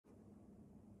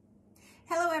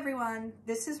Hello everyone,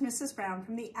 this is Mrs. Brown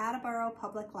from the Attleboro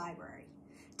Public Library.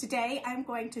 Today I'm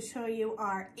going to show you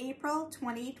our April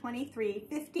 2023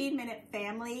 15-minute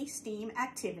family STEAM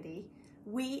activity.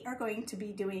 We are going to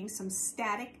be doing some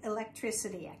static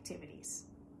electricity activities.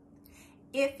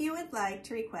 If you would like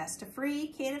to request a free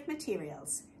kit of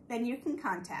materials, then you can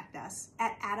contact us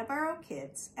at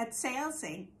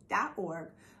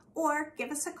attleborokids@salesinc.org or give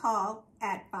us a call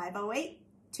at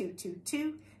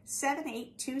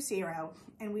 508-222-7820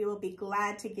 and we will be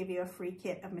glad to give you a free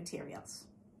kit of materials.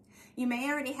 You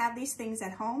may already have these things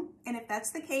at home, and if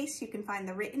that's the case, you can find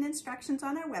the written instructions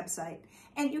on our website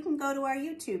and you can go to our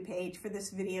YouTube page for this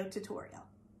video tutorial.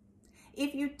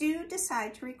 If you do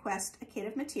decide to request a kit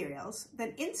of materials,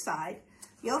 then inside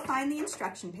you'll find the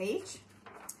instruction page.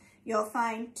 You'll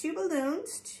find two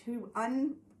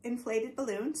uninflated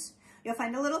balloons. You'll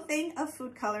find a little thing of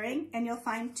food coloring, and you'll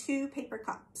find two paper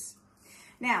cups.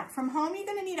 Now, from home, you're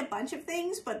going to need a bunch of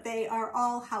things, but they are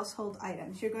all household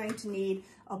items. You're going to need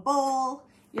a bowl.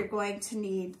 You're going to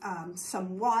need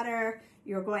some water.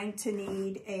 You're going to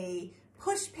need a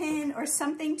push pin or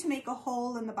something to make a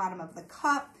hole in the bottom of the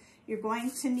cup. You're going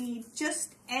to need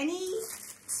just any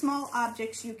small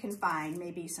objects you can find,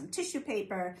 maybe some tissue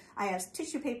paper. I have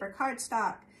tissue paper,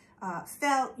 cardstock,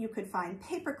 felt. You could find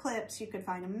paper clips. You could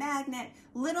find a magnet,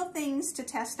 little things to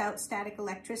test out static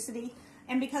electricity.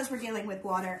 And because we're dealing with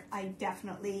water, I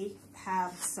definitely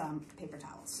have some paper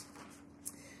towels.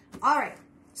 All right,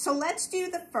 so let's do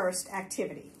the first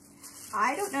activity.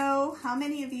 I don't know how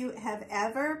many of you have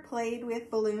ever played with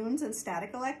balloons and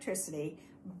static electricity,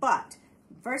 but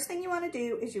first thing you want to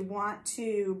do is you want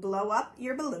to blow up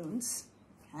your balloons,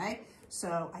 okay?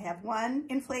 So I have one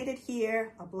inflated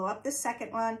here. I'll blow up the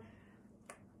second one.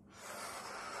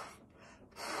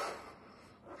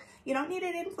 You don't need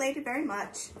it inflated very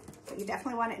much, but you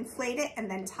definitely want to inflate it and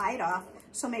then tie it off.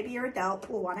 So maybe your adult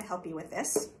will want to help you with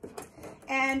this.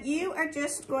 And you are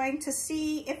just going to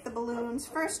see if the balloons,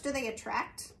 first, do they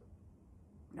attract?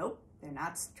 Nope, they're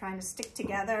not trying to stick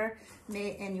together.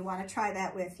 And you want to try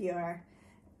that with your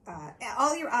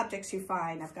all your objects you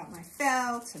find. I've got my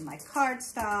felt and my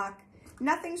cardstock.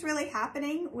 Nothing's really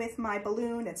happening with my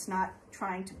balloon. It's not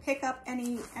trying to pick up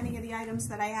any of the items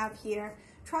that I have here.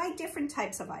 Try different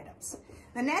types of items.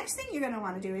 The next thing you're going to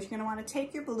want to do is you're going to want to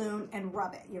take your balloon and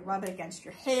rub it. You rub it against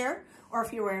your hair, or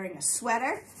if you're wearing a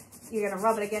sweater, you're going to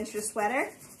rub it against your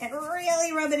sweater and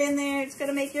really rub it in there. It's going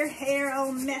to make your hair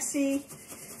all messy,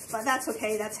 but that's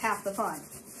okay. That's half the fun.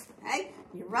 Okay?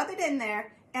 You rub it in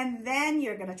there, and then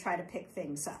you're going to try to pick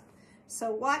things up.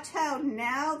 So watch how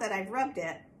now that I've rubbed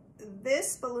it,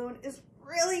 this balloon is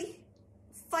really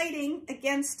fighting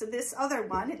against this other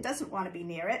one. It doesn't want to be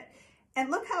near it. And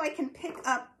look how I can pick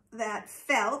up that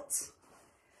felt.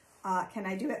 Can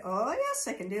I do it? Oh yes,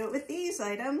 I can do it with these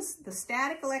items. The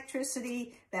static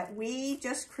electricity that we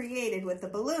just created with the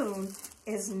balloon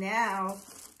is now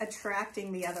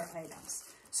attracting the other items.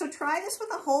 So try this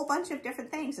with a whole bunch of different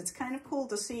things. It's kind of cool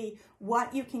to see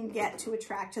what you can get to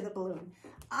attract to the balloon.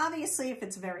 Obviously, if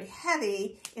it's very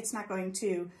heavy, you're not going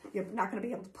to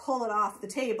be able to pull it off the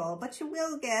table, but you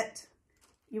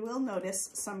will notice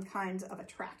some kinds of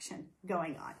attraction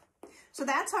going on. So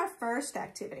that's our first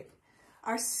activity.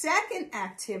 Our second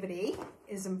activity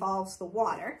involves the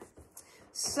water.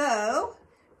 So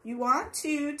you want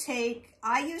to take,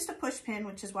 I used a push pin,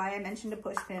 which is why I mentioned a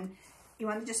push pin. You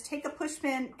want to just take a push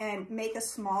pin and make a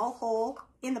small hole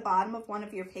in the bottom of one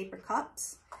of your paper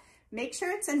cups. Make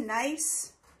sure it's a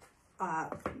nice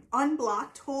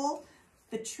unblocked hole.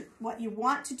 What you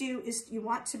want to do is you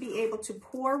want to be able to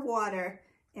pour water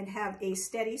and have a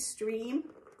steady stream.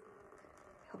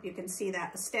 Hope you can see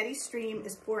that. A steady stream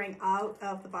is pouring out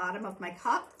of the bottom of my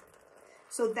cup.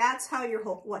 So that's how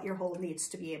what your hole needs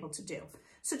to be able to do.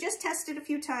 So just test it a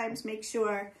few times. Make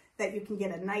sure that you can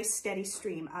get a nice steady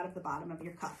stream out of the bottom of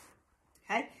your cup.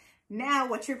 Okay. Now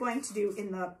what you're going to do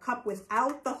in the cup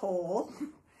without the hole,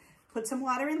 put some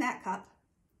water in that cup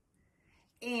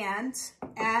and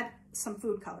add some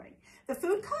food coloring. The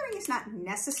food coloring is not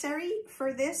necessary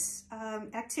for this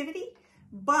activity,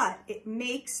 but it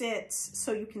makes it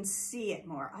so you can see it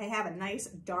more. I have a nice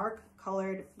dark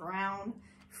colored brown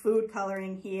food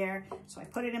coloring here, so I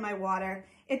put it in my water.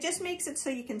 It just makes it so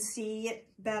you can see it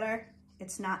better.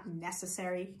 It's not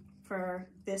necessary for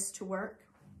this to work.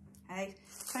 Okay,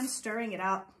 so I'm stirring it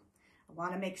up. I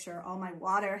want to make sure all my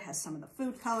water has some of the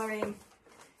food coloring.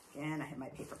 Again, I have my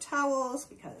paper towels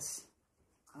because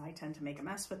I tend to make a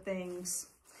mess with things.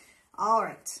 All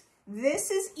right, this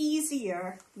is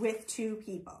easier with two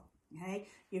people, okay?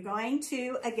 You're going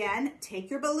to, again, take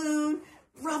your balloon,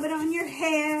 rub it on your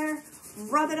hair,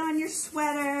 rub it on your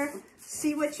sweater,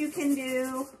 See what you can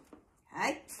do,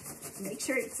 okay? Make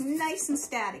sure it's nice and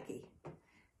staticky.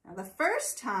 Now the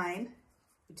first time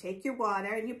you take your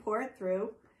water and you pour it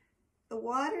through, the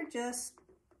water just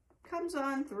comes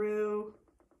on through.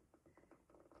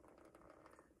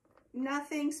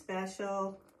 Nothing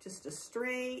special, just a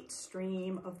straight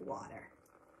stream of water.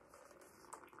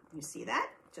 You see that?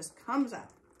 Just comes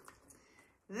up.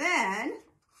 Then,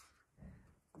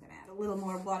 I'm gonna add a little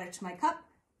more water to my cup.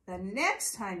 The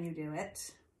next time you do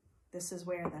it, this is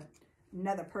where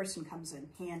another person comes in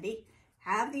handy.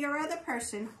 Have your other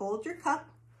person hold your cup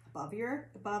above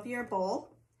your bowl.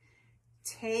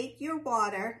 Take your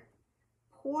water,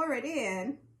 pour it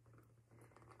in,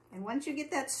 and once you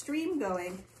get that stream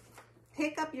going,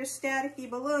 pick up your staticky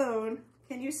balloon.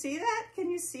 Can you see that? Can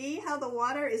you see how the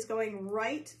water is going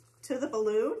right to the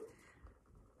balloon?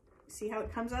 See how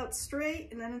it comes out straight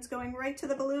and then it's going right to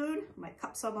the balloon? My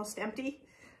cup's almost empty,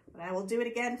 but I will do it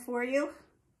again for you.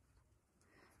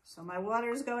 So my water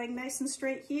is going nice and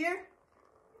straight here,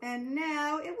 and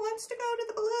now it wants to go to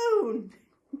the balloon.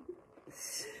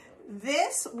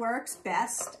 This works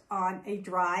best on a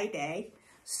dry day.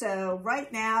 So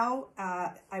right now,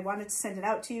 I wanted to send it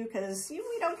out to you because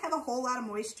we don't have a whole lot of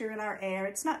moisture in our air.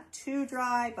 It's not too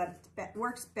dry, but it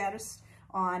works best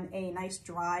on a nice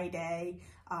dry day.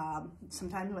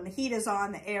 Sometimes when the heat is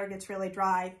on, the air gets really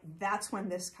dry. That's when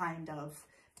these kind of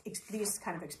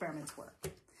experiments work.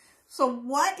 So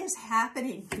what is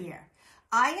happening here?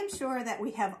 I am sure that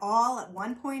we have all at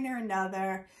one point or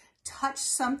another touched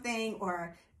something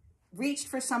or reached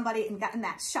for somebody and gotten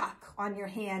that shock on your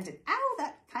hand and ow,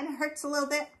 that kind of hurts a little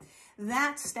bit.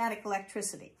 That's static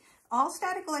electricity. All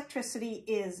static electricity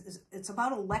it's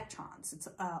about electrons.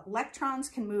 Electrons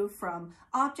can move from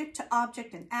object to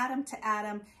object and atom to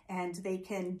atom, and they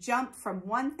can jump from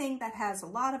one thing that has a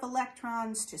lot of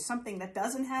electrons to something that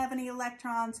doesn't have any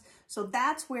electrons. So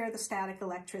that's where the static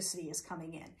electricity is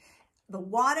coming in. The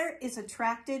water is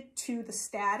attracted to the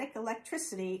static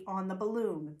electricity on the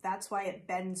balloon. That's why it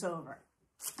bends over.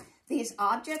 These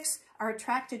objects are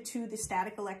attracted to the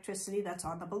static electricity that's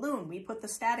on the balloon. We put the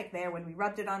static there when we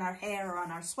rubbed it on our hair or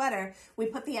on our sweater. We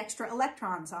put the extra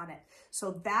electrons on it.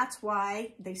 So that's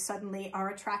why they suddenly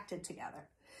are attracted together.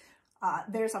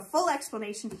 There's a full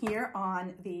explanation here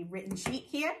on the written sheet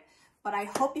here. But I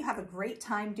hope you have a great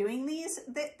time doing these.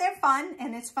 They're fun,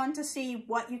 and it's fun to see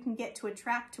what you can get to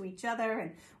attract to each other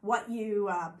and what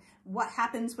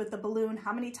happens with the balloon.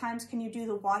 How many times can you do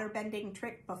the water bending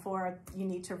trick before you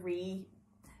need to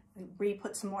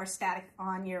re-put some more static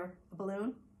on your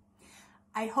balloon?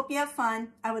 I hope you have fun.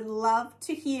 I would love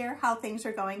to hear how things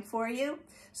are going for you.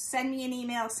 Send me an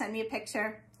email, send me a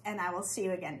picture, and I will see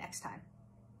you again next time.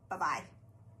 Bye-bye.